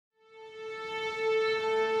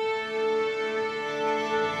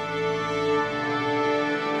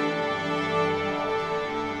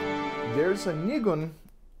there's a nigun,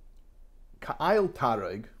 Ka'ayil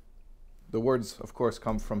Tareg, the words, of course,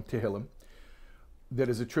 come from Tehillim, that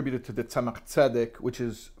is attributed to the Tzemach Tzedek, which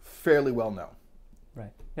is fairly well known.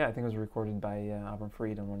 Right. Yeah, I think it was recorded by Avram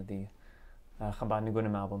Fried on one of the Chabad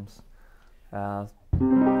Nigunim albums.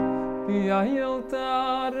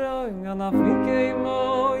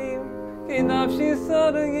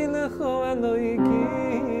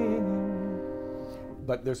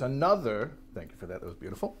 But there's another, thank you for that, that was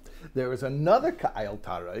beautiful. There is another Ka'ayil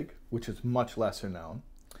Tareg, which is much lesser known,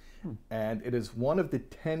 and it is one of the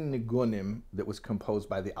 10 Nigunim that was composed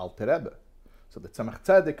by the Alter Rebbe. So the Tzemach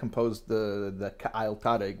Tzedek composed the Ka'ayil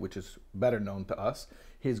Tareg, which is better known to us.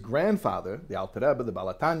 His grandfather, the Alter Rebbe, the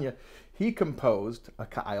Baal HaTanya, he composed a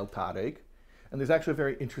Ka'ayil Tareg, and there's actually a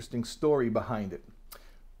very interesting story behind it.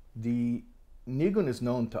 The Nigun is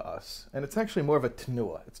known to us, and it's actually more of a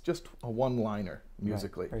tenua. It's just a one-liner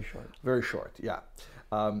musically. Right, very short. Very short, yeah.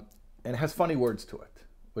 And it has funny words to it,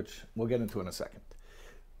 which we'll get into in a second.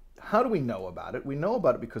 How do we know about it? We know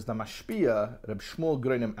about it because the Mashpia, Reb Shmuel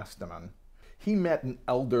Groenem Esteman, he met an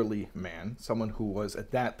elderly man, someone who was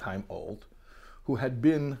at that time old, who had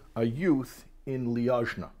been a youth in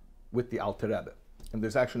Liozna with the Alter Rebbe. And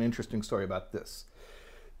there's actually an interesting story about this.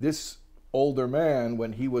 This older man,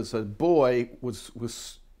 when he was a boy,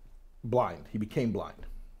 was blind. He became blind.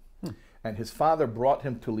 And his father brought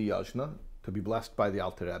him to Liozna to be blessed by the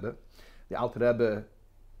Alter Rebbe. The Alter Rebbe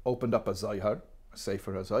opened up a Zohar, a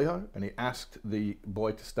Sefer HaZohar, and he asked the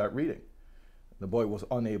boy to start reading. The boy was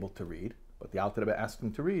unable to read, but the Alter Rebbe asked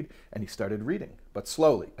him to read, and he started reading, but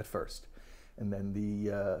slowly at first. And then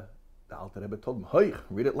the Alter Rebbe told him, "Hey,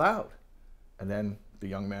 read it loud." And then the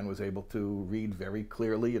young man was able to read very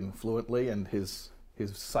clearly and fluently, and his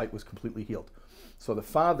sight was completely healed. So the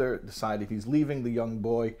father decided he's leaving the young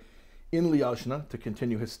boy in Liozna to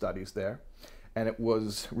continue his studies there. And it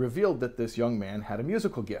was revealed that this young man had a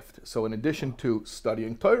musical gift. So in addition to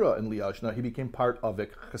studying Torah in Liozna, he became part of a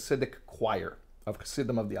Hasidic choir of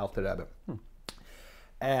Hasidim of the Alter Rebbe.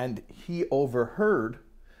 And he overheard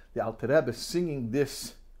the Alter Rebbe singing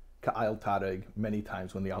this Ka'ayil Tareg many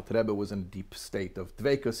times. When the Alter Rebbe was in a deep state of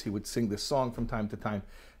dveikus, he would sing this song from time to time.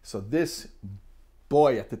 So this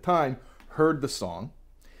boy at the time heard the song,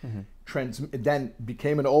 then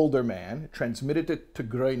became an older man, transmitted it to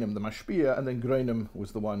Groenem, the Mashpia, and then Groenem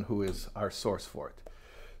was the one who is our source for it.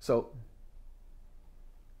 So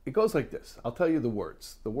it goes like this. I'll tell you the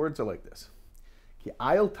words. The words are like this.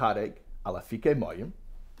 Ka'ayil Tareg alafike moyim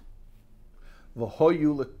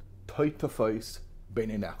v'hoyu l'toitafos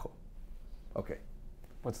beinenecho. Okay.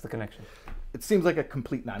 What's the connection? It seems like a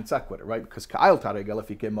complete non sequitur, right? Because Ka'ayil Tareg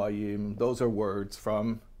alafike moyim, those are words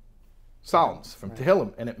from Psalms, from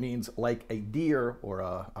Tehillim, and it means like a deer or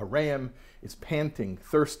a ram is panting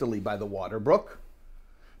thirstily by the water brook.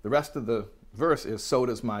 The rest of the verse is, "So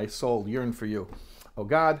does my soul yearn for you, O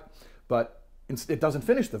God." But it doesn't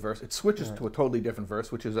finish the verse. It switches to a totally different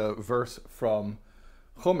verse, which is a verse from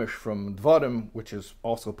Chumash, from Dvarim, which is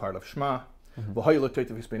also part of Shema.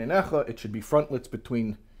 It should be frontlets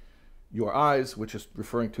between your eyes, which is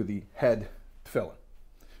referring to the head tefillin.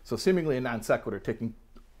 So seemingly a non sequitur, taking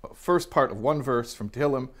first part of one verse from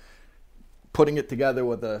Tehillim, putting it together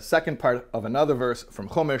with the second part of another verse from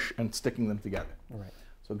Chumash, and sticking them together. Right.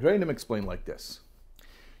 So Groenem explained like this.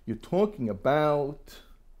 You're talking about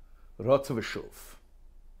Rotzav Shuv,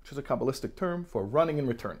 which is a Kabbalistic term for running and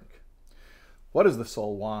returning. What does the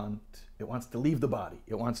soul want? It wants to leave the body.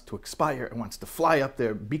 It wants to expire. It wants to fly up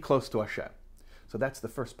there, be close to Hashem. So that's the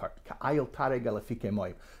first part. Ka'ayil Tareg alafike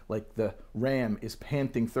moyim, like the ram is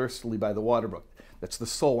panting thirstily by the water brook. That's the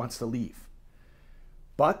soul wants to leave.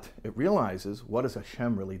 But it realizes, what does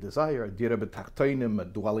Hashem really desire? A dira b'tachtonim, a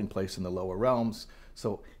dwelling place in the lower realms.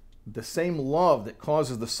 So the same love that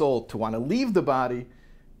causes the soul to want to leave the body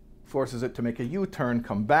forces it to make a U-turn,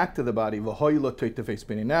 come back to the body,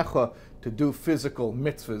 to do physical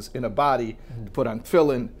mitzvahs in a body, to put on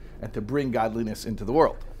tefillin, and to bring godliness into the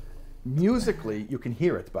world. Musically, you can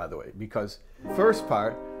hear it, by the way, because first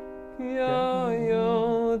part, you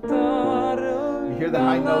hear the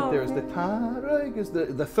high note there is the tareg, is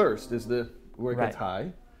the thirst, is the where it gets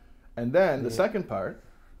high. And then the second part,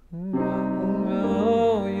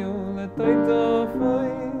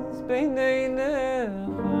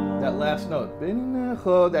 that last note,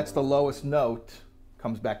 that's the lowest note,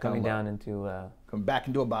 comes back coming down into come back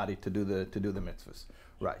into a body to do the mitzvahs.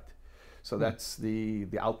 Right. So that's the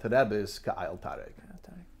Alter Rebbe's Ka'ayil Tareg.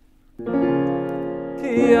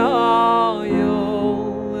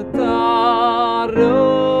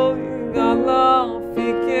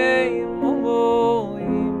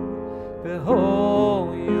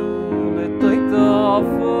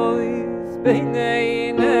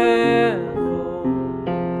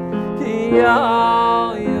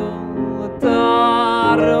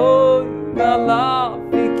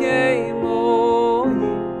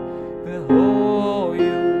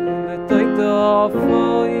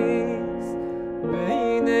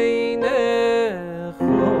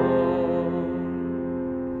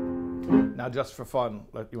 Now, just for fun,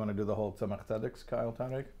 you want to do the whole Tzemach Tzedek's, Kyle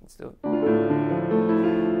Tarek? Let's do it.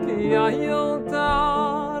 Ki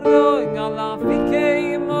ayota roing ala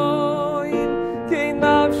fikei moin, ki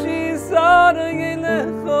nafshi sarge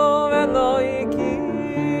lecho veloikim.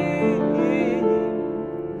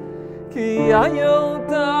 Ki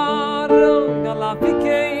ayota roing ala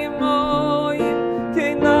fikei moin, ki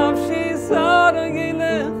nafshi sarge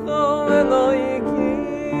lecho veloikim.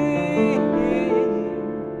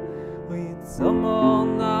 V'yitzamon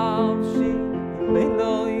nafshi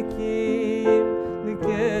veloikim.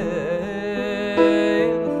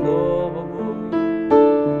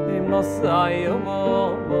 Messiah,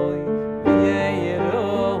 boy,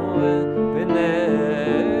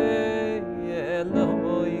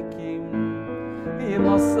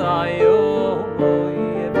 Messiah, boy.